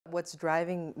What's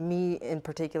driving me in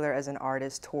particular as an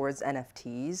artist towards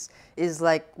NFTs is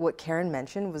like what Karen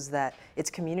mentioned, was that it's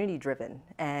community driven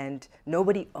and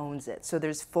nobody owns it. So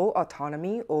there's full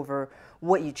autonomy over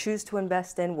what you choose to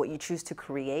invest in, what you choose to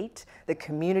create, the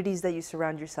communities that you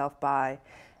surround yourself by,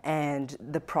 and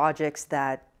the projects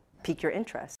that pique your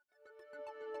interest.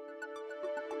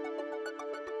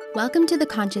 Welcome to the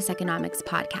Conscious Economics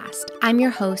Podcast. I'm your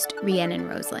host, Rhiannon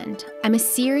Roseland. I'm a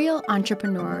serial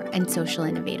entrepreneur and social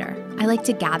innovator. I like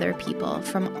to gather people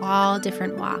from all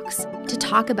different walks to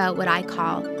talk about what I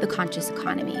call the conscious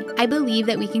economy. I believe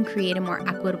that we can create a more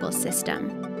equitable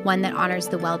system, one that honors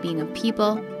the well-being of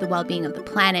people, the well-being of the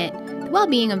planet, the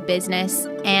well-being of business,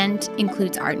 and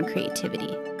includes art and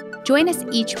creativity. Join us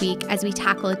each week as we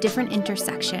tackle a different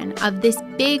intersection of this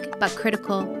big but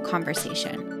critical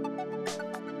conversation.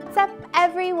 What's up,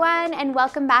 everyone, and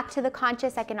welcome back to the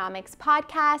Conscious Economics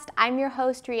Podcast. I'm your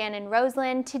host, Rhiannon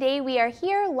Roseland. Today we are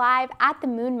here live at the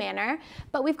Moon Manor,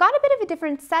 but we've got a bit of a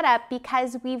different setup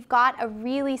because we've got a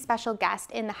really special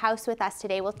guest in the house with us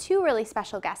today. Well, two really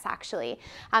special guests, actually.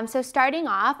 So starting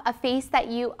off, a face that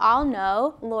you all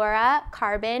know, Laura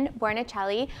Karbon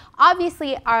Bornicelli,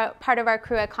 obviously part of our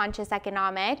crew at Conscious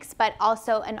Economics, but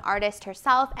also an artist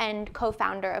herself and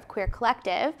co-founder of Queer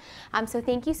Collective. So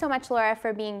thank you so much, Laura,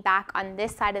 for being back on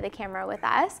this side of the camera with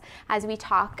us as we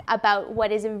talk about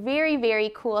what is very,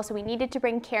 very cool. So we needed to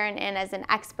bring Karen in as an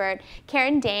expert.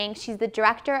 Karen Deng, she's the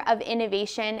Director of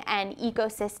Innovation and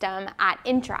Ecosystem at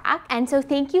Interac. And so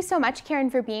thank you so much, Karen,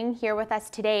 for being here with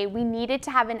us today. We needed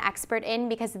to have an expert in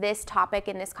because this topic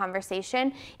in this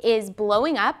conversation is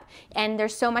blowing up and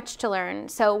there's so much to learn.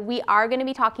 So we are going to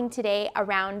be talking today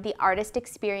around the artist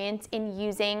experience in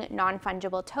using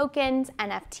non-fungible tokens,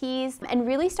 NFTs, and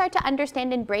really start to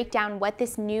understand and break down what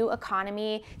this new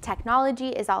economy technology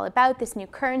is all about, this new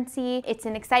currency. It's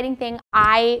an exciting thing.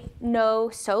 I know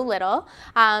so little,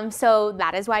 so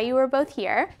that is why you were both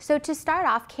here. So to start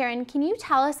off, Karen, can you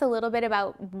tell us a little bit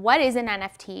about what is an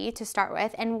NFT to start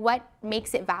with and what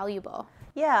makes it valuable?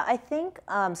 Yeah, I think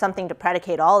something to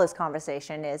predicate all this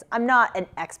conversation is I'm not an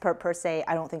expert per se.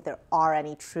 I don't think there are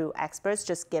any true experts,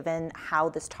 just given how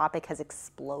this topic has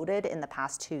exploded in the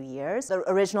past 2 years. The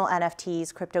original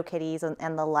NFTs, CryptoKitties,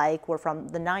 and the like were from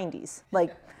the 90s.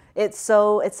 Like, it's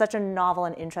such a novel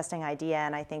and interesting idea,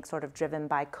 and I think sort of driven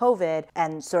by COVID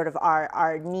and sort of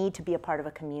our need to be a part of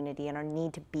a community and our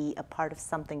need to be a part of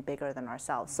something bigger than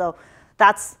ourselves. So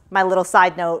that's my little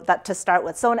side note that to start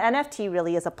with. So an NFT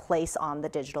really is a place on the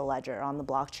digital ledger, on the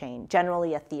blockchain,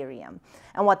 generally Ethereum.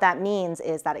 And what that means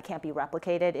is that it can't be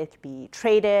replicated. It can be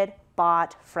traded,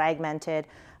 bought, fragmented,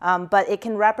 but it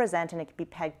can represent and it can be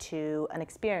pegged to an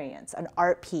experience, an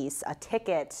art piece, a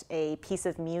ticket, a piece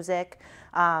of music,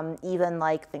 even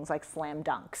like things like slam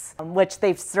dunks, which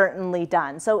they've certainly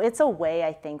done. So it's a way,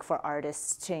 I think, for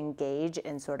artists to engage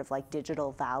in sort of like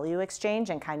digital value exchange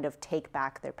and kind of take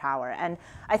back their power. And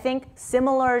I think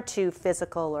similar to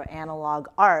physical or analog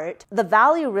art, the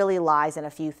value really lies in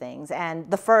a few things. And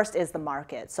the first is the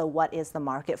market. So what is the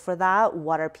market for that?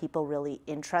 What are people really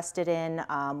interested in?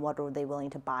 What are they willing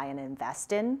to buy and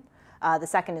invest in? The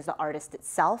second is the artist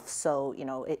itself. So,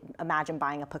 imagine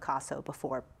buying a Picasso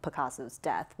before Picasso's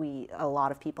death. A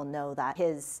lot of people know that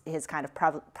his kind of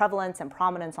prevalence and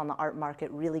prominence on the art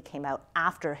market really came out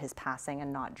after his passing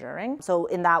and not during. So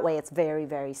in that way, it's very,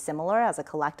 very similar as a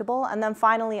collectible. And then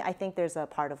finally, I think there's a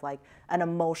part of like an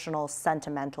emotional,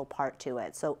 sentimental part to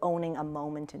it. So owning a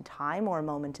moment in time or a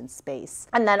moment in space.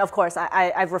 And then, of course,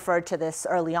 I've referred to this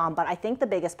early on, but I think the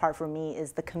biggest part for me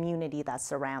is the community that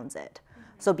surrounds it.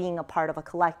 So being a part of a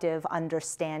collective,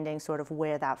 understanding sort of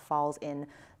where that falls in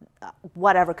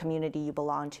whatever community you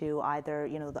belong to, either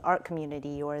the art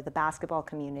community or the basketball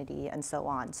community and so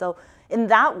on. So in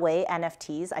that way,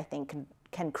 NFTs, I think,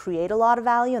 can create a lot of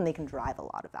value and they can drive a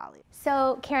lot of value.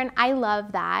 So Karen, I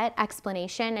love that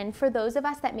explanation. And for those of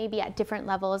us that may be at different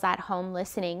levels at home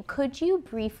listening, could you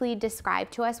briefly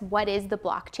describe to us what is the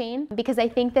blockchain? Because I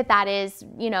think that is,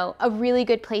 a really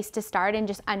good place to start in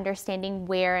just understanding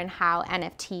where and how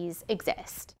NFTs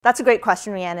exist. That's a great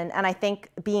question, Rhiannon. And I think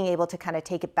being able to kind of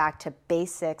take it back to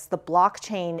basics, the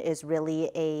blockchain is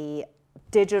really a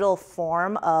digital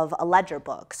form of a ledger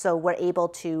book. So we're able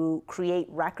to create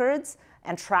records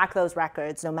and track those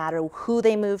records no matter who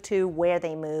they move to, where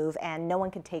they move, and no one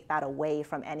can take that away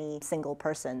from any single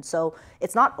person. So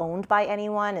it's not owned by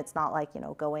anyone. It's not like,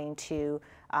 going to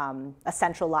a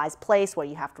centralized place where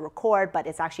you have to record, but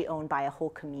it's actually owned by a whole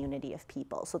community of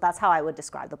people. So that's how I would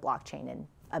describe the blockchain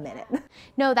a minute.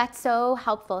 No, that's so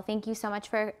helpful. Thank you so much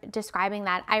for describing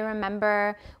that. I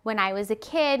remember when I was a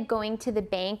kid going to the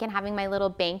bank and having my little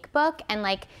bank book, and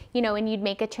like, you know, when you'd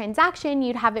make a transaction,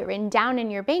 you'd have it written down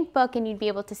in your bank book and you'd be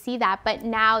able to see that. But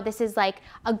now this is like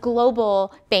a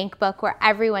global bank book where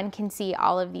everyone can see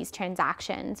all of these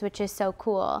transactions, which is so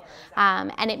cool.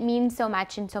 And it means so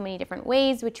much in so many different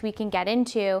ways, which we can get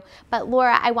into. But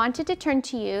Laura, I wanted to turn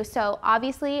to you. So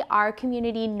obviously our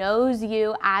community knows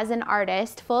you as an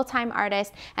artist, full-time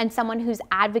artist, and someone who's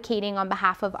advocating on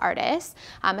behalf of artists,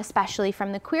 especially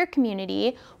from the queer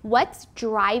community. What's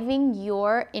driving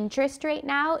your interest right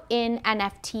now in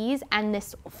NFTs and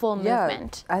this full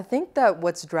movement? I think that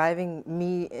what's driving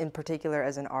me in particular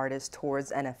as an artist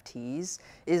towards NFTs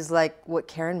is like what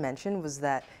Karen mentioned, was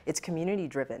that it's community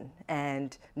driven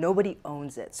and nobody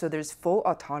owns it. So there's full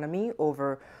autonomy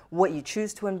over what you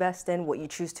choose to invest in, what you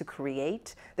choose to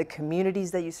create, the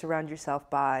communities that you surround yourself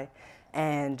by,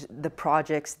 and the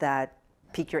projects that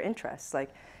pique your interest.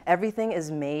 Like, everything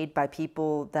is made by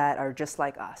people that are just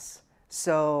like us.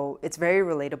 So it's very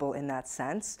relatable in that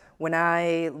sense. When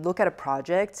I look at a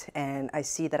project and I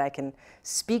see that I can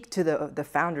speak to the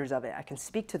founders of it, I can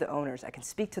speak to the owners, I can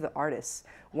speak to the artists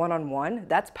one-on-one,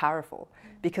 that's powerful.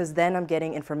 Because then I'm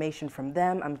getting information from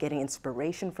them, I'm getting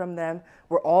inspiration from them.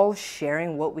 We're all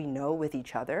sharing what we know with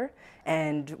each other,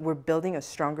 and we're building a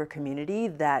stronger community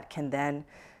that can then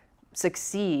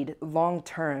succeed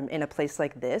long-term in a place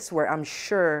like this, where I'm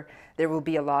sure there will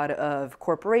be a lot of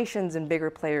corporations and bigger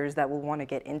players that will want to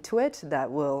get into it,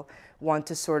 that will want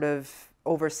to sort of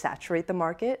oversaturate the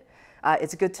market.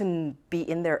 It's good to be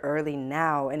in there early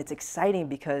now, and it's exciting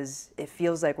because it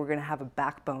feels like we're going to have a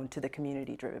backbone to the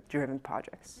community-driven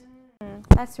projects.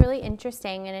 That's really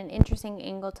interesting and an interesting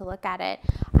angle to look at it.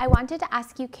 I wanted to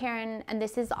ask you, Karen, and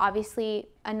this is obviously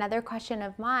another question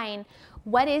of mine,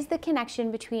 what is the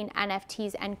connection between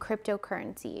NFTs and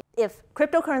cryptocurrency? If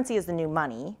cryptocurrency is the new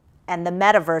money and the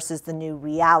metaverse is the new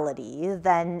reality,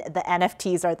 then the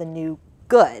NFTs are the new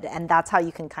good, and that's how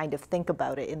you can kind of think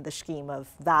about it in the scheme of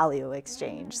value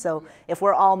exchange. So if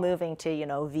we're all moving to, you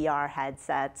know, VR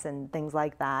headsets and things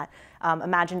like that,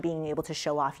 imagine being able to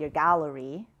show off your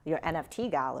gallery, your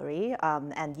NFT gallery,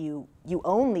 and you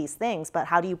own these things, but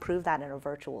how do you prove that in a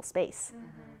virtual space?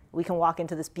 We can walk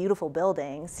into this beautiful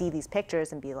building, see these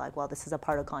pictures, and be like, well, this is a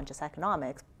part of conscious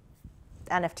economics.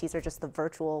 NFTs are just the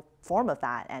virtual form of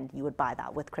that, and you would buy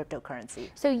that with cryptocurrency.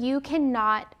 So you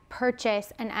cannot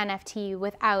purchase an NFT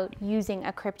without using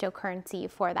a cryptocurrency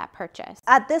for that purchase?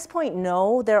 At this point,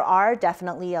 no. There are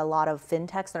definitely a lot of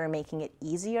fintechs that are making it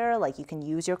easier. Like, you can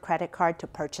use your credit card to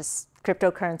purchase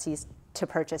cryptocurrencies to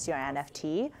purchase your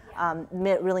NFT,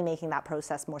 really making that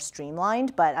process more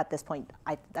streamlined. But at this point,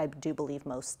 I do believe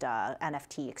most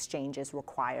NFT exchanges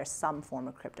require some form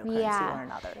of cryptocurrency or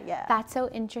another. Yeah, that's so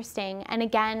interesting. And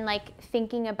again, like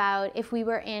thinking about if we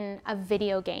were in a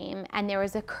video game and there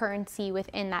was a currency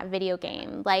within that video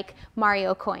game, like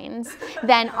Mario coins,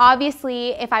 then obviously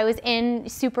if I was in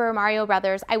Super Mario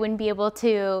Brothers, I wouldn't be able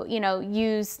to, you know,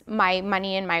 use my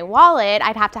money in my wallet.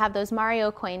 I'd have to have those Mario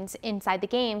coins inside the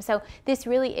game. So this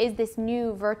really is this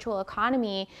new virtual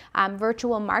economy,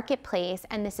 virtual marketplace,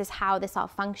 and this is how this all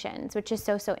functions, which is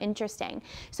so, so interesting.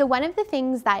 So one of the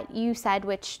things that you said,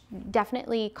 which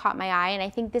definitely caught my eye, and I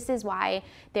think this is why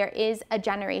there is a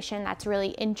generation that's really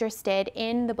interested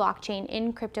in the blockchain,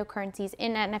 in cryptocurrencies,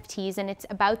 in NFTs, and it's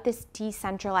about this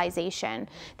decentralization,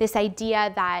 this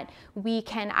idea that we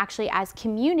can actually as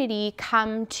community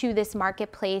come to this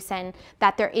marketplace and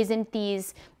that there isn't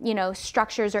these, you know,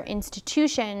 structures or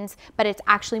institutions, but it's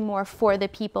actually more for the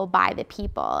people, by the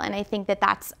people. And I think that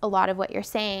that's a lot of what you're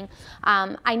saying.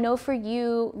 I know for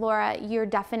you, Laura, you're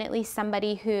definitely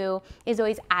somebody who is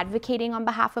always advocating on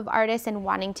behalf of artists and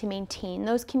wanting to maintain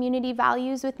those community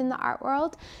values within the art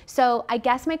world. So I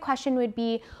guess my question would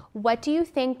be, what do you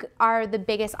think are the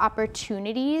biggest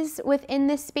opportunities within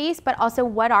this space, but also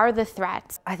what are the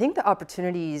threats? I think the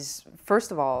opportunities,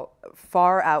 first of all,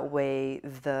 far outweigh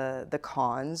the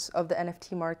cons of the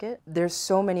NFT market. There's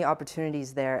so many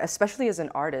opportunities there, especially as an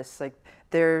artist. Like,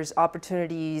 there's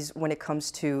opportunities when it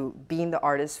comes to being the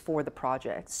artist for the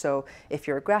project. So if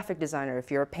you're a graphic designer,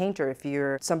 if you're a painter, if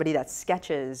you're somebody that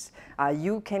sketches,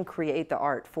 you can create the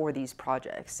art for these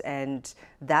projects, and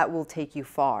that will take you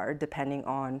far depending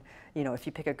on, you know, if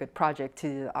you pick a good project to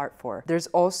do the art for. There's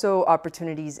also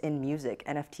opportunities in music.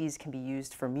 NFTs can be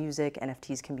used for music,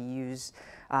 NFTs can be used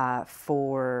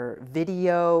for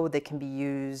video, they can be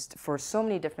used for so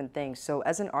many different things. So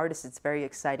as an artist, it's very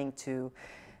exciting to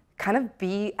kind of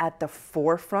be at the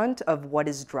forefront of what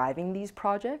is driving these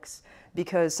projects,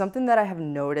 because something that I have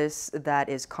noticed that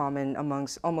is common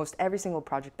amongst almost every single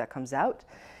project that comes out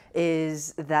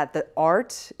is that the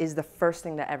art is the first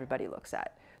thing that everybody looks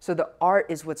at. So the art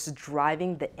is what's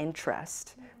driving the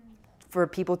interest for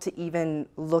people to even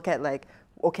look at, like,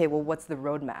 okay, well, what's the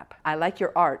roadmap? I like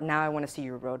your art, now I want to see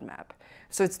your roadmap.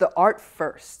 So it's the art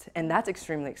first, and that's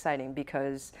extremely exciting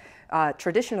because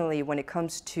traditionally when it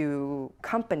comes to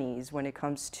companies, when it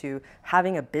comes to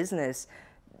having a business,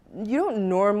 you don't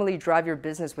normally drive your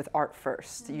business with art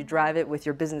first. You drive it with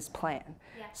your business plan.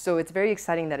 Yes. So it's very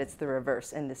exciting that it's the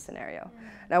reverse in this scenario.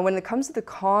 Now, when it comes to the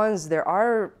cons, there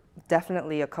are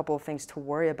definitely a couple of things to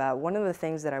worry about. One of the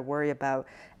things that I worry about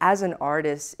as an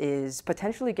artist is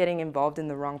potentially getting involved in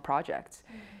the wrong project.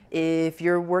 If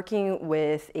you're working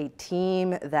with a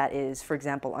team that is, for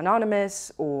example, anonymous,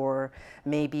 or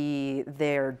maybe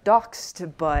they're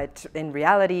doxxed, but in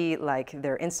reality, like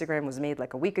their Instagram was made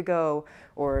like a week ago,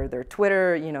 or their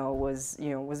Twitter,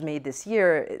 was made this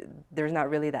year, there's not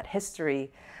really that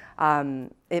history.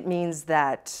 It means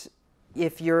that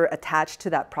if you're attached to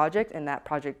that project and that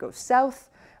project goes south,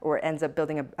 or ends up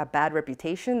building a bad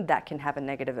reputation, that can have a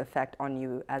negative effect on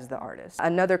you as the artist.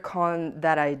 Another con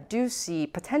that I do see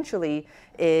potentially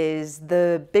is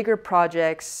the bigger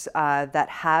projects that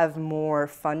have more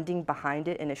funding behind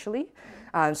it initially.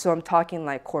 So I'm talking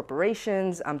like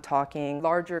corporations, I'm talking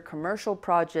larger commercial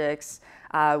projects.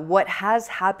 What has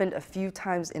happened a few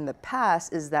times in the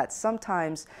past is that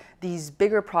sometimes these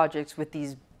bigger projects with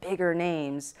these bigger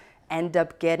names end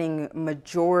up getting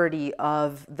majority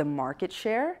of the market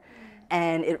share,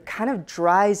 and it kind of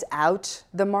dries out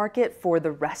the market for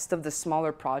the rest of the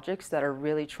smaller projects that are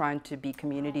really trying to be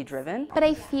community driven. But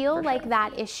I feel like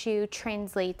that issue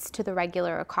translates to the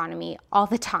regular economy all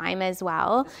the time as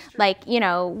well. Like,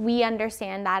 we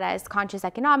understand that as Conscious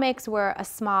Economics, we're a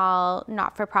small,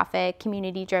 not-for-profit,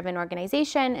 community-driven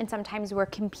organization, and sometimes we're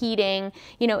competing,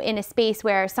 in a space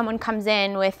where someone comes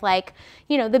in with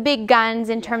the big guns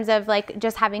in terms of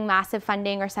just having massive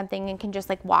funding or something and can just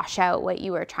wash out what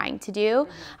you were trying to do.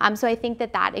 So I think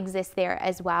that exists there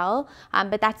as well.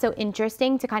 But that's so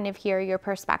interesting to kind of hear your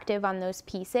perspective on those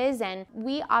pieces. And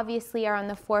we obviously are on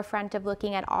the forefront of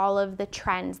looking at all of the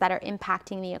trends that are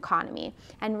impacting the economy.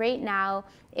 And right now,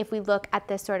 if we look at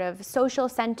this sort of social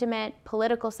sentiment,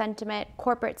 political sentiment,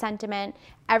 corporate sentiment,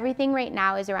 everything right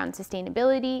now is around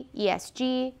sustainability,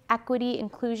 ESG, equity,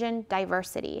 inclusion,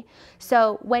 diversity.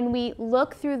 So when we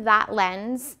look through that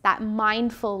lens, that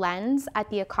mindful lens at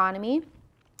the economy,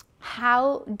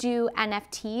 how do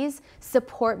NFTs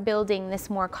support building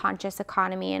this more conscious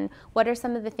economy, and what are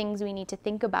some of the things we need to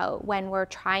think about when we're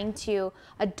trying to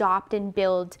adopt and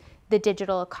build the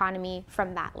digital economy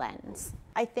from that lens?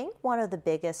 I think one of the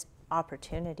biggest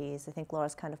opportunities, I think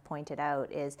Laura's kind of pointed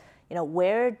out, is,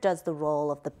 where does the role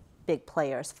of the big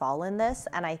players fall in this?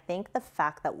 And I think the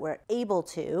fact that we're able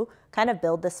to kind of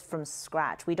build this from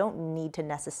scratch, we don't need to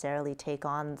necessarily take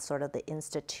on sort of the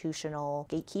institutional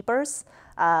gatekeepers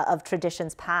of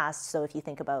traditions past. So if you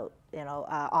think about,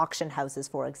 auction houses,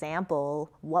 for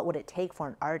example, what would it take for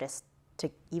an artist to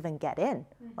even get in?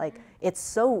 It's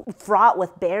so fraught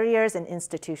with barriers and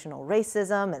institutional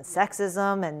racism and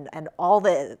sexism and all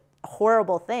the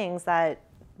horrible things that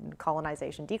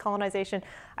colonization, decolonization,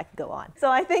 I could go on.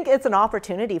 So I think it's an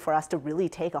opportunity for us to really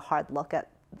take a hard look at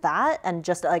that and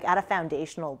just at a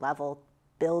foundational level,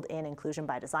 build in inclusion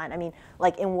by design. I mean,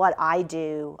 in what I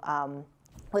do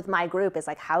with my group is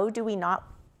how do we not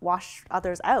wash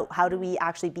others out? How do we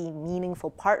actually be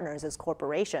meaningful partners as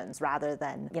corporations rather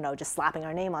than, just slapping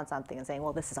our name on something and saying,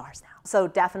 well, this is ours now. So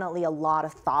definitely a lot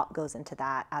of thought goes into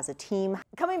that as a team.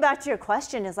 Coming back to your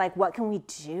question is what can we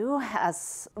do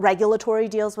as regulatory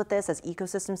deals with this, as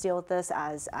ecosystems deal with this,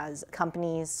 as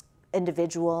companies,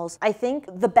 individuals? I think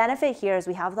the benefit here is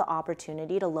we have the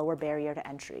opportunity to lower barrier to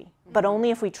entry, but only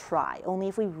if we try, only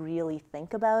if we really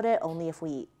think about it, only if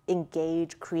we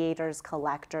engage creators,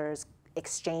 collectors,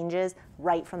 exchanges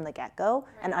right from the get-go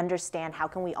and understand how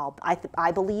can we all, I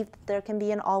believe that there can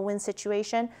be an all-win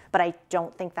situation, but I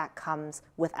don't think that comes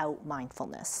without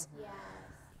mindfulness.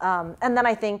 Yeah. And then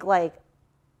I think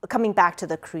coming back to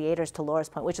the creators, to Laura's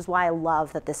point, which is why I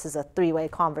love that this is a three-way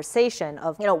conversation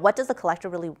of, what does the collector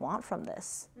really want from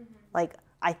this?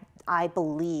 I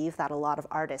believe that a lot of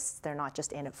artists, they're not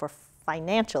just in it for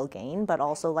financial gain, but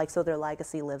also so their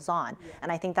legacy lives on. Yeah.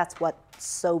 And I think that's what's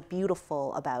so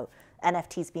beautiful about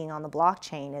NFTs being on the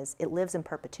blockchain is it lives in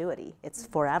perpetuity. It's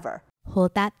forever.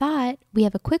 Hold that thought. We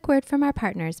have a quick word from our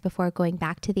partners before going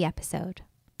back to the episode.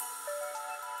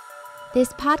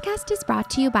 This podcast is brought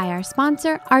to you by our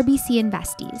sponsor, RBC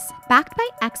Investies. Backed by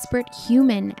expert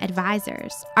human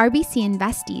advisors, RBC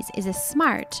Investies is a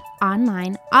smart,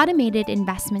 online, automated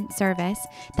investment service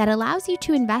that allows you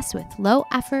to invest with low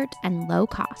effort and low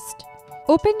cost.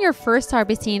 Open your first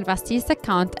RBC Investies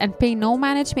account and pay no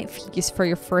management fees for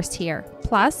your first year.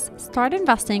 Plus, start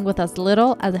investing with as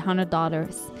little as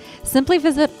 $100. Simply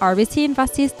visit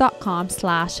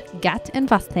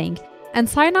rbcinvesties.com/getinvesting and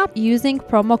sign up using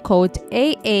promo code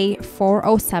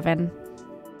AA407.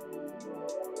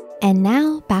 And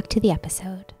now back to the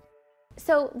episode.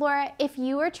 So Laura, if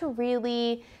you were to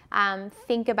really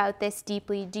think about this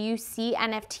deeply, do you see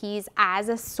NFTs as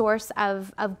a source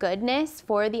of goodness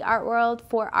for the art world,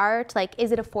 for art? Like,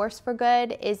 is it a force for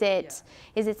good? Is it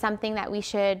something that we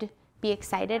should be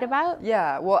excited about?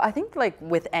 Yeah, well, I think like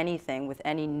with anything, with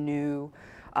any new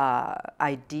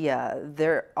idea,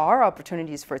 there are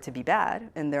opportunities for it to be bad,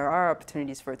 and there are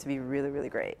opportunities for it to be really, really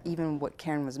great. Even what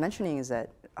Karen was mentioning is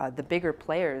that the bigger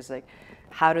players, like,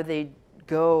 how do they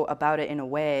go about it in a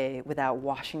way without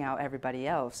washing out everybody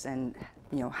else, and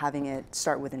having it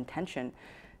start with intention?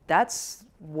 That's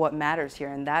what matters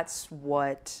here, and that's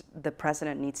what the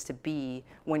precedent needs to be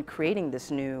when creating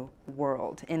this new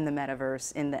world in the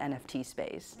metaverse, in the NFT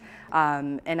space.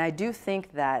 And I do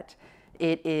think that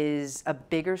it is a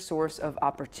bigger source of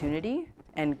opportunity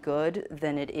and good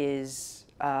than it is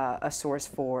a source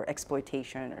for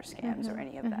exploitation or scams or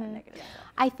any of that negative.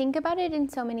 I think about it in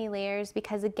so many layers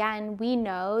because, again, we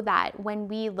know that when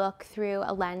we look through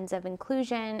a lens of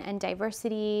inclusion and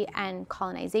diversity and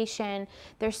colonization,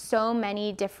 there's so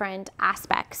many different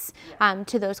aspects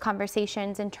to those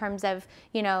conversations in terms of,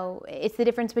 it's the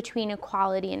difference between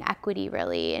equality and equity,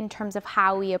 really, in terms of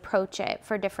how we approach it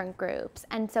for different groups.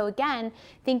 And so, again,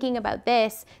 thinking about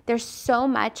this, there's so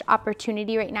much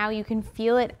opportunity right now. You can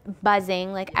feel it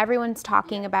buzzing, like everyone's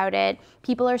talking about it.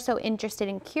 People are so interested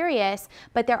and curious,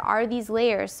 but there are these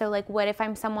layers. So like, what if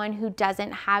I'm someone who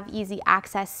doesn't have easy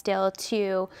access still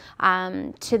to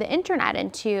the internet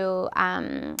and to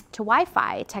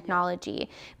Wi-Fi technology,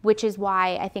 which is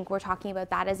why I think we're talking about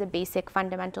that as a basic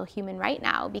fundamental human right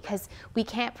now, because we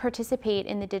can't participate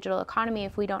in the digital economy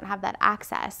if we don't have that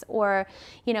access. Or,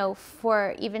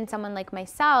 for even someone like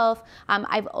myself,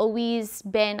 I've always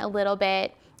been a little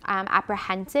bit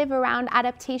apprehensive around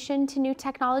adaptation to new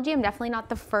technology. I'm definitely not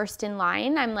the first in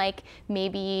line. I'm like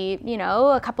maybe,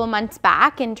 a couple months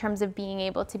back in terms of being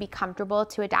able to be comfortable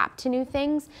to adapt to new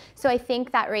things. So I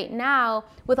think that right now,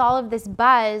 with all of this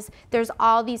buzz, there's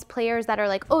all these players that are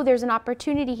like, oh, there's an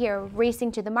opportunity here,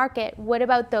 racing to the market. What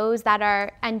about those that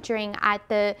are entering at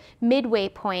the midway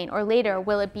point or later?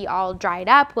 Will it be all dried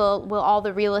up? Will all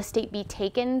the real estate be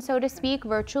taken, so to speak,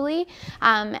 virtually?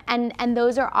 And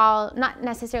those are all not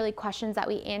necessarily questions that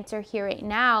we answer here right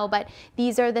now, but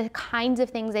these are the kinds of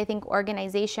things I think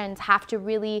organizations have to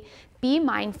really be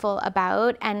mindful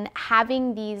about, and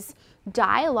having these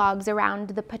dialogues around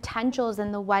the potentials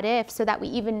and the what if, so that we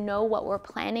even know what we're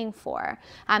planning for.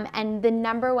 And the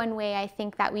number one way I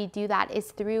think that we do that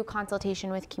is through consultation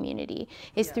with community,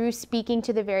 through speaking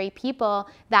to the very people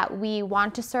that we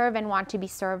want to serve and want to be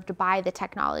served by the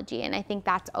technology. And I think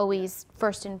that's always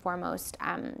first and foremost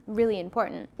really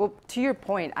important. Well, to your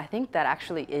point, I think that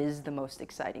actually is the most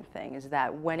exciting thing, is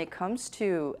that when it comes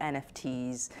to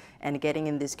NFTs and getting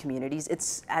in these communities,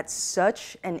 it's at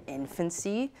such an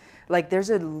infancy. Like, there's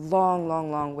a long,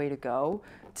 long, long way to go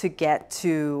to get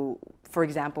to, for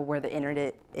example, where the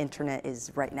internet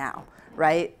is right now,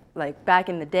 right? Like, back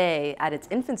in the day, at its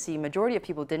infancy, majority of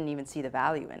people didn't even see the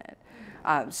value in it.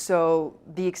 So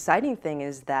the exciting thing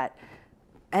is that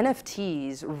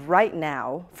NFTs right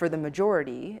now, for the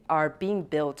majority, are being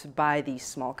built by these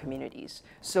small communities.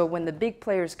 So when the big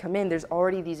players come in, there's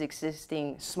already these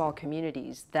existing small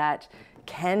communities that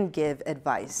can give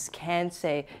advice, can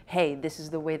say, hey, this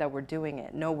is the way that we're doing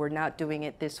it. No, we're not doing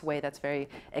it this way. That's very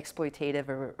exploitative,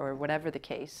 or whatever the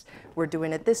case. We're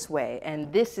doing it this way.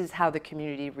 And this is how the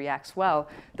community reacts well.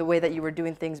 The way that you were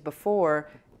doing things before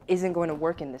isn't going to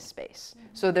work in this space.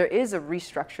 So there is a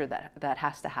restructure that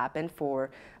has to happen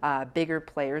for bigger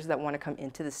players that want to come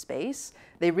into the space.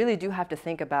 They really do have to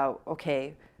think about,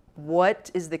 okay, what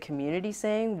is the community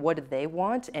saying? What do they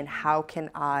want? And how can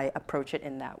I approach it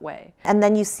in that way? And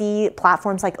then you see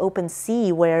platforms like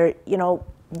OpenSea where,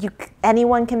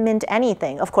 anyone can mint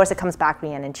anything. Of course, it comes back,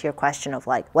 Rhiannon, to your question of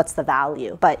like, what's the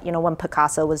value? But, when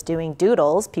Picasso was doing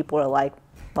doodles, people were like,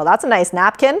 well, that's a nice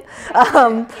napkin.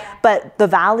 But the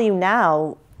value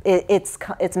now,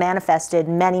 it's manifested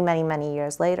many, many, many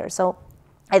years later. So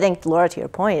I think, Laura, to your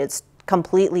point, it's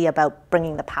completely about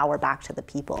bringing the power back to the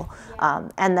people,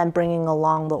 and then bringing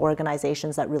along the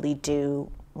organizations that really do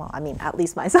well, I mean, at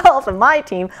least myself and my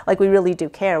team, like we really do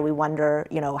care. We wonder,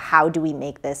 you know, how do we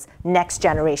make this next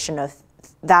generation of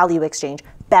value exchange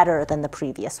better than the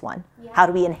previous one? Yeah. How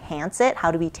do we enhance it?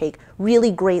 How do we take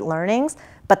really great learnings,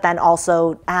 but then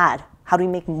also add? How do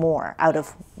we make more out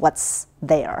of what's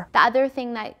there? The other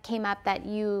thing that came up that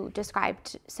you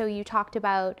described, so you talked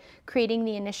about creating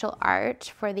the initial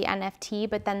art for the NFT,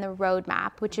 but then the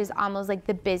roadmap, which is almost like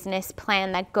the business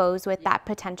plan that goes with that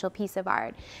potential piece of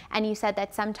art. And you said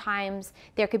that sometimes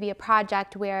there could be a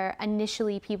project where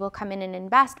initially people come in and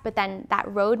invest, but then that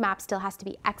roadmap still has to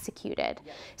be executed.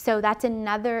 So that's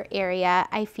another area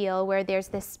I feel where there's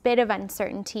this bit of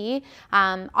uncertainty.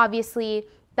 Obviously,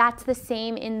 that's the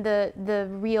same in the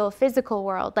real physical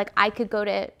world. Like I could go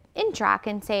to Interac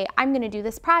and say, I'm going to do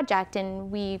this project,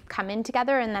 and we come in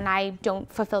together, and then I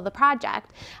don't fulfill the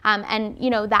project. And you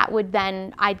know, that would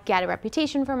then, I'd get a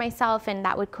reputation for myself, and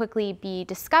that would quickly be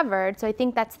discovered. So I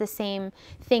think that's the same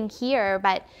thing here,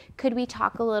 but could we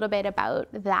talk a little bit about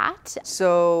that?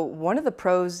 So one of the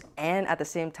pros, and at the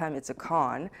same time it's a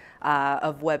con,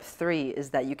 of Web3 is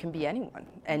that you can be anyone,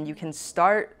 and you can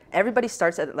start, everybody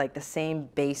starts at like the same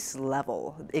base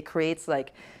level. It creates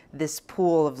like this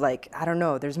pool of like, I don't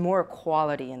know, there's more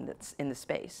equality in the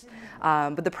space.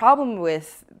 But the problem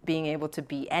with being able to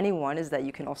be anyone is that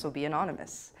you can also be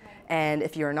anonymous. And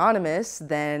if you're anonymous,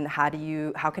 then how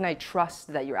can I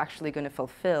trust that you're actually going to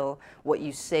fulfill what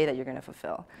you say that you're going to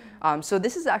fulfill? So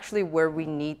this is actually where we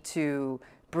need to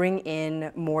bring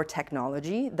in more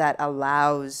technology that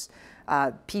allows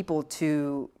people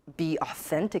to be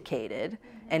authenticated,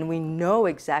 and we know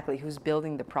exactly who's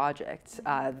building the project.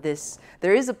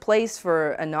 There is a place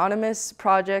for anonymous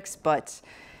projects, but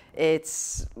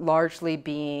it's largely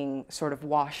being sort of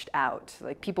washed out.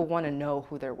 Like people want to know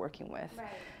who they're working with. Right.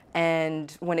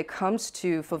 And when it comes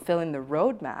to fulfilling the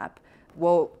roadmap,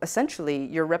 well, essentially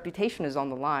your reputation is on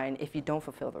the line if you don't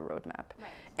fulfill the roadmap.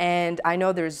 Right. And I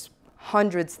know there's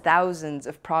hundreds, thousands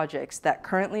of projects that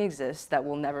currently exist that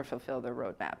will never fulfill their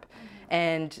roadmap.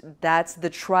 And that's the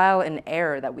trial and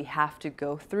error that we have to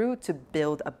go through to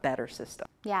build a better system.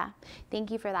 Yeah, thank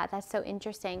you for that. That's so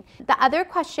interesting. The other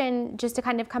question, just to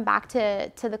kind of come back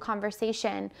to the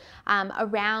conversation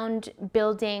around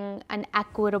building an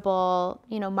equitable,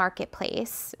 you know,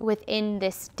 marketplace within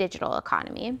this digital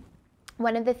economy.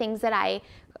 One of the things that I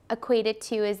equate it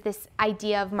to is this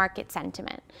idea of market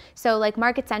sentiment. So like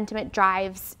market sentiment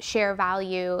drives share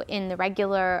value in the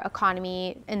regular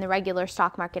economy, in the regular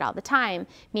stock market all the time,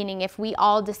 meaning if we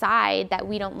all decide that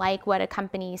we don't like what a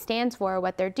company stands for,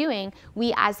 what they're doing,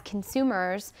 we as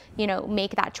consumers, you know,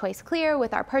 make that choice clear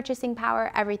with our purchasing power,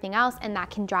 everything else, and that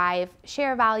can drive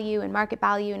share value and market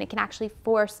value, and it can actually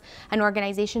force an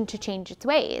organization to change its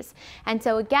ways. And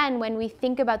so again, when we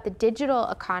think about the digital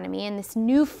economy and this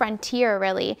new frontier,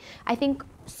 really, I think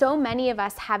so many of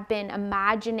us have been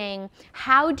imagining,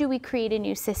 how do we create a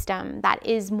new system that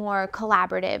is more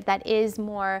collaborative, that is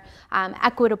more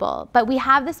equitable? But we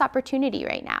have this opportunity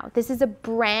right now. This is a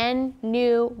brand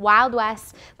new Wild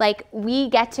West, like we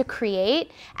get to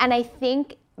create. And I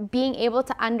think being able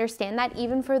to understand that,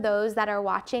 even for those that are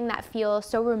watching that feel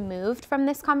so removed from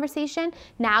this conversation,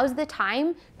 now's the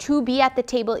time to be at the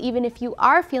table, even if you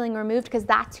are feeling removed, because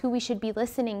that's who we should be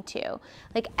listening to.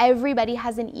 Like everybody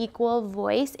has an equal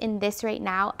voice in this right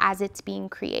now as it's being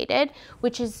created,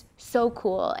 which is so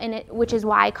cool, and which is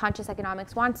why Conscious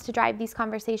Economics wants to drive these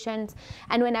conversations.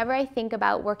 And whenever I think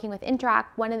about working with Interac,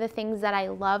 one of the things that I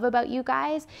love about you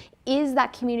guys is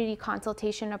that community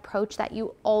consultation approach that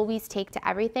you always take to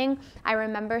everything. I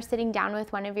remember sitting down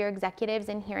with one of your executives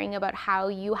and hearing about how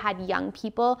you had young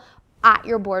people at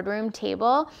your boardroom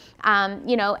table,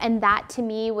 you know, and that to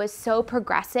me was so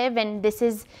progressive. And this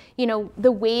is, you know,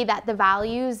 the way that the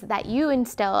values that you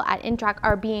instill at Interac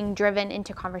are being driven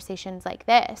into conversations like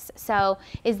this. So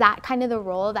is that kind of the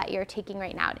role that you're taking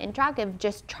right now at Interac, of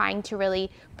just trying to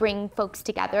really bring folks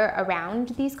together around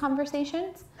these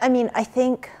conversations? I mean, I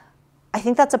think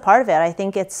that's a part of it. I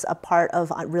think it's a part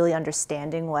of really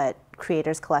understanding what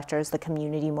creators, collectors, the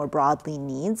community more broadly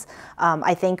needs.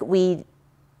 I think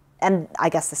and I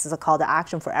guess this is a call to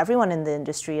action for everyone in the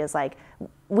industry, is like,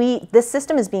 this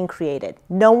system is being created.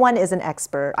 No one is an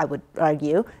expert, I would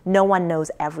argue. No one knows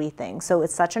everything. So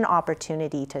it's such an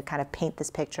opportunity to kind of paint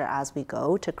this picture as we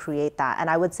go, to create that. And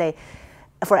I would say,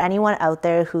 for anyone out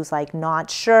there who's like not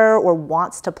sure or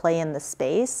wants to play in the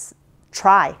space,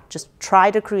 just try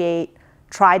to create,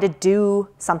 try to do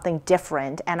something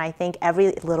different. And I think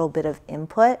every little bit of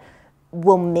input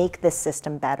will make this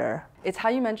system better. It's how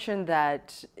you mentioned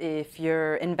that if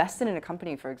you're invested in a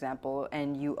company, for example,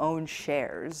 and you own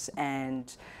shares,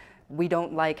 and we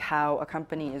don't like how a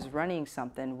company is running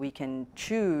something, we can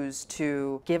choose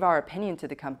to give our opinion to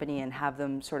the company and have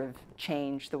them sort of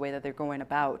change the way that they're going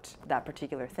about that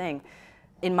particular thing.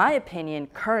 In my opinion,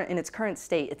 in its current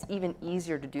state, it's even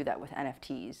easier to do that with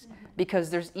NFTs because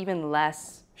there's even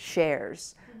less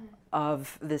shares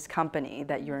of this company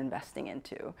that you're investing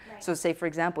into. Right. So say, for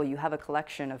example, you have a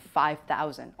collection of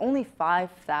 5,000, only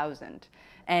 5,000.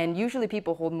 And usually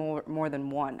people hold more than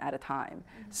one at a time.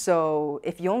 So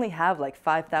if you only have like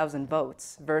 5,000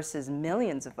 votes versus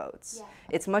millions of votes,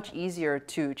 it's much easier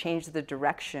to change the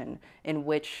direction in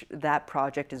which that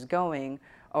project is going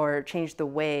or change the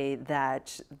way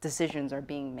that decisions are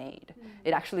being made.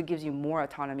 It actually gives you more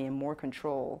autonomy and more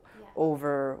control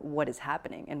over what is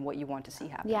happening and what you want to see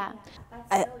happen. Yeah.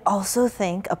 I also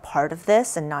think a part of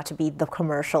this, and not to be the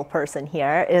commercial person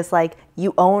here, is like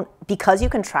you own, because you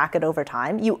can track it over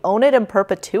time, you own it in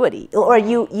perpetuity, or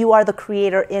you are the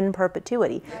creator in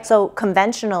perpetuity. So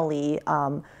conventionally,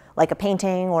 like a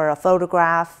painting or a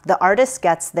photograph, the artist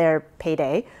gets their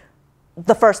payday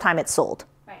the first time it's sold.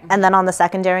 And then on the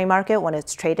secondary market, when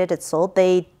it's traded, it's sold,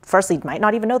 they firstly might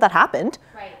not even know that happened,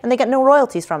 and they get no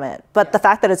royalties from it. But the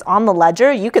fact that it's on the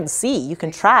ledger, you can see, you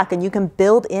can track, and you can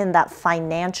build in that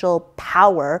financial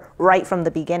power right from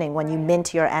the beginning when you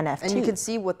mint your NFT. And you can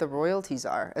see what the royalties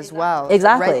are as well.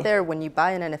 Exactly. Right there, when you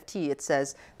buy an NFT, it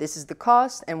says, this is the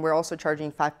cost, and we're also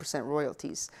charging 5%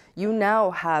 royalties. You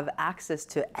now have access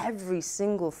to every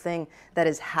single thing that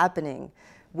is happening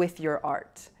with your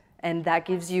art. And that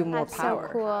gives you more power.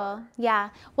 That's so cool. Yeah.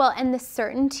 Well, and the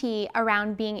certainty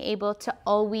around being able to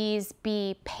always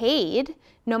be paid,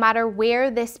 no matter where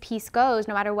this piece goes,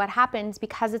 no matter what happens,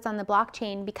 because it's on the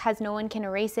blockchain, because no one can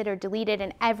erase it or delete it,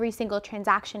 and every single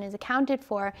transaction is accounted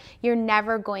for, you're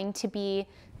never going to be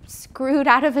screwed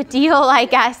out of a deal, I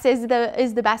guess is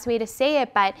the best way to say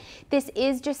it. But this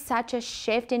is just such a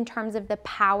shift in terms of the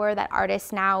power that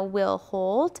artists now will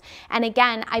hold. And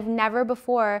again, I've never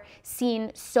before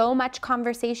seen so much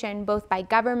conversation, both by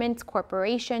governments,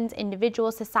 corporations,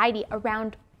 individuals, society,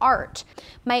 around art.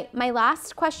 My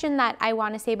last question that I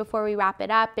want to say before we wrap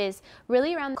it up is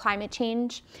really around climate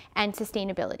change and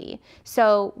sustainability.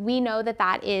 So we know that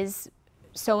that is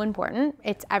so important.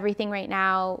 It's everything right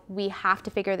now. We have to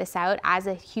figure this out as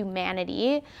a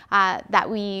humanity, that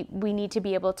we need to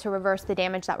be able to reverse the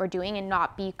damage that we're doing and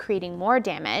not be creating more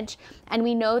damage. And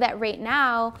we know that right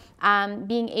now,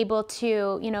 being able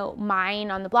to,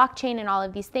 mine on the blockchain and all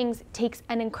of these things takes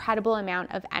an incredible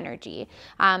amount of energy.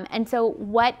 And so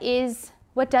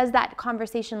what does that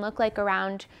conversation look like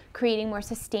around creating more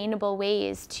sustainable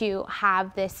ways to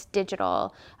have this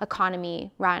digital economy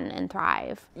run and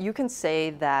thrive? You can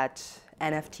say that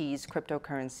NFTs,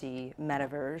 cryptocurrency,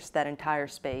 metaverse, that entire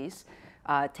space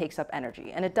takes up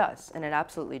energy. And it does, and it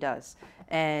absolutely does.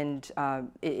 And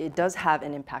it does have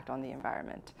an impact on the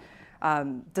environment.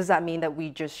 Does that mean that we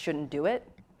just shouldn't do it?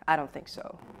 I don't think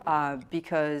so.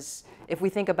 Because if we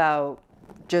think about,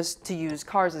 just to use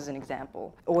cars as an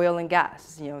example, oil and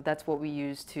gas, that's what we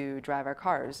use to drive our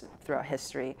cars throughout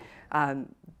history.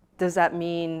 Does that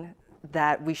mean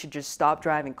that we should just stop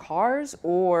driving cars,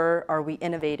 or are we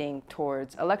innovating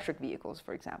towards electric vehicles,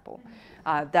 for example?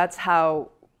 That's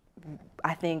how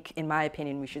I think, in my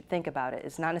opinion, we should think about it.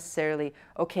 It's not necessarily,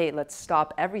 okay, let's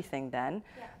stop everything then.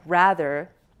 Rather,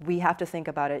 we have to think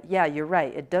about it, yeah, you're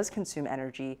right, it does consume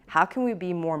energy. How can we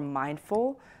be more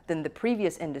mindful than the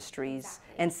previous industries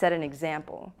and set an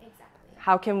example?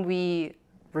 How can we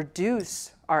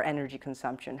reduce our energy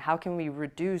consumption? How can we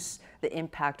reduce the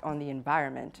impact on the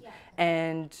environment?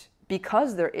 And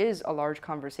because there is a large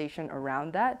conversation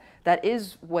around that, that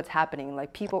is what's happening.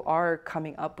 Like, people are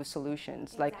coming up with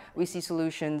solutions. Like, we see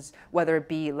solutions, whether it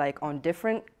be like on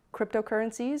different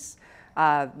cryptocurrencies,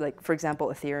 like for example,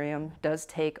 Ethereum does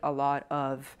take a lot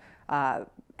of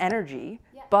energy,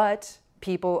 but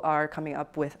people are coming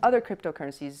up with other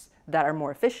cryptocurrencies that are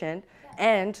more efficient.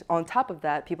 And on top of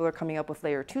that, people are coming up with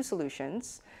layer 2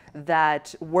 solutions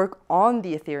that work on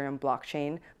the Ethereum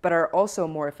blockchain, but are also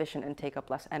more efficient and take up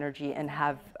less energy and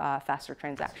have faster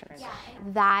transactions.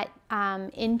 That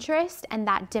interest and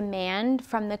that demand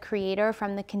from the creator,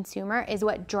 from the consumer, is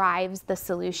what drives the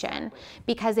solution.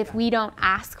 Because if we don't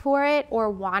ask for it or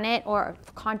want it or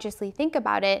consciously think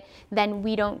about it, then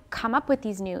we don't come up with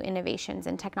these new innovations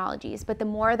and technologies. But the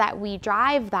more that we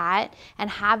drive that and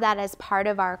have that as part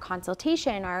of our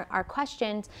consultation, our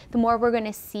questions, the more we're going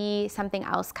to see something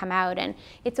else come out. And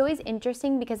it's always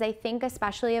interesting because I think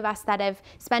especially of us that have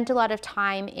spent a lot of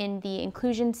time in the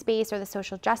inclusion space or the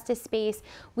social justice space,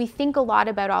 we think a lot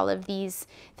about all of these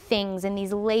things and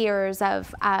these layers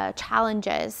of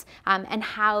challenges and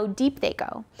how deep they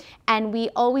go. And we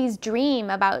always dream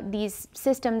about these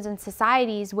systems and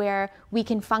societies where we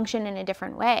can function in a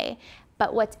different way.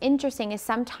 But what's interesting is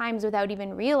sometimes without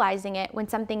even realizing it, when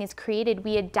something is created,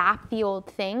 we adapt the old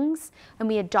things and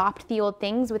we adopt the old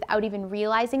things without even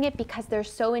realizing it because they're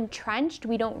so entrenched,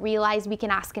 we don't realize we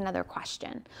can ask another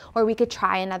question or we could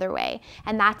try another way.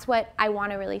 And that's what I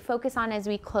want to really focus on as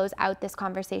we close out this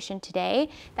conversation today,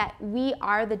 that we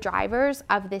are the drivers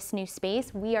of this new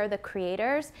space. We are the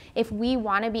creators. If we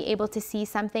want to be able to see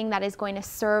something that is going to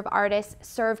serve artists,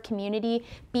 serve community,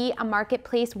 be a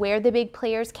marketplace where the big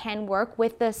players can work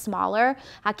with the smaller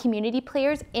community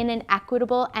players in an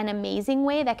equitable and amazing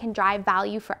way that can drive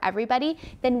value for everybody,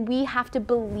 then we have to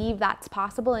believe that's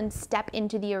possible and step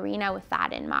into the arena with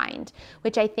that in mind,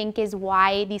 which I think is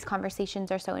why these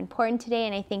conversations are so important today.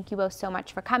 And I thank you both so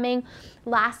much for coming.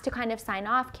 Last, to kind of sign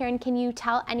off, Karen, can you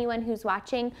tell anyone who's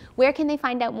watching, where can they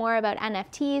find out more about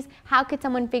NFTs? How could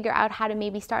someone figure out how to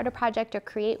maybe start a project or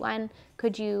create one?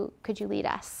 Could you lead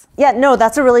us? Yeah, no,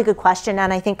 that's a really good question.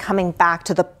 And I think coming back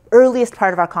to the earliest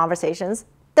part of our conversations,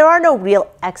 there are no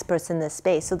real experts in this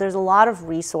space. So there's a lot of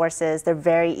resources. They're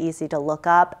very easy to look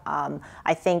up.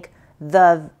 I think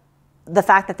the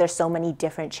fact that there's so many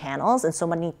different channels and so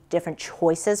many different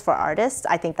choices for artists,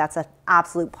 I think that's an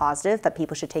absolute positive that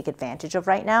people should take advantage of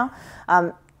right now.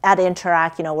 At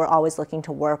Interac, we're always looking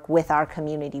to work with our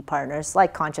community partners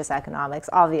like Conscious Economics,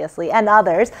 obviously, and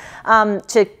others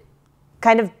to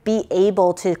kind of be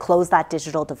able to close that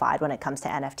digital divide when it comes to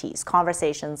NFTs,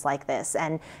 conversations like this,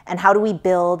 and how do we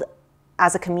build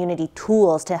as a community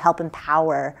tools to help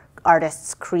empower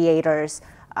artists, creators,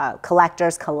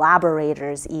 collectors,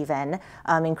 collaborators even,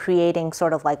 in creating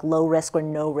sort of like low risk or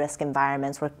no risk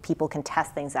environments where people can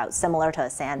test things out, similar to a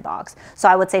sandbox. So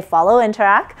I would say follow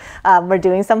Interac. We're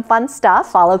doing some fun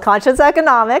stuff. Follow Conscious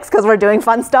Economics because we're doing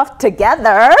fun stuff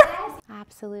together.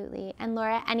 Absolutely. And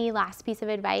Laura, any last piece of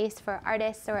advice for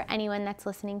artists or anyone that's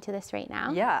listening to this right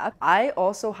now? Yeah, I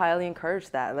also highly encourage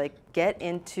that. Like,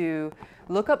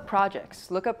 look up projects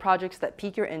that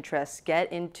pique your interest,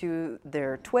 get into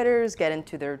their Twitters, get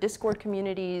into their Discord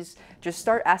communities, just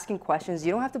start asking questions.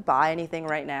 You don't have to buy anything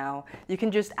right now. You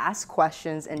can just ask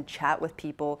questions and chat with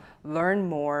people, learn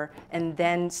more, and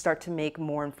then start to make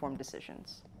more informed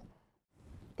decisions.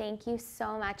 Thank you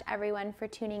so much, everyone, for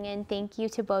tuning in. Thank you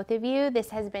to both of you. This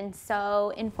has been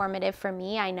so informative for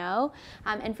me, I know.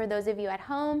 And for those of you at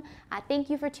home,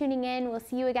 thank you for tuning in. We'll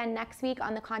see you again next week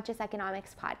on the Conscious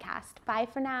Economics podcast. Bye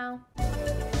for now.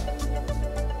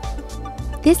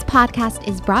 This podcast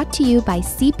is brought to you by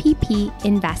CPP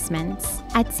Investments.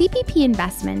 At CPP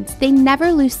Investments, they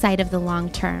never lose sight of the long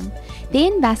term. They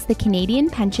invest the Canadian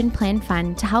Pension Plan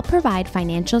Fund to help provide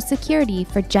financial security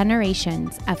for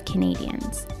generations of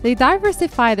Canadians. They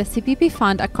diversify the CPP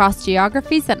fund across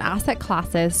geographies and asset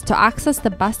classes to access the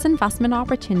best investment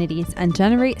opportunities and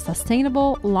generate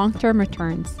sustainable long-term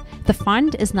returns. The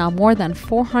fund is now more than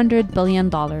 $400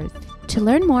 billion. To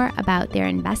learn more about their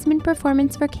investment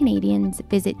performance for Canadians,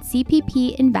 visit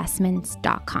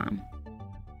cppinvestments.com.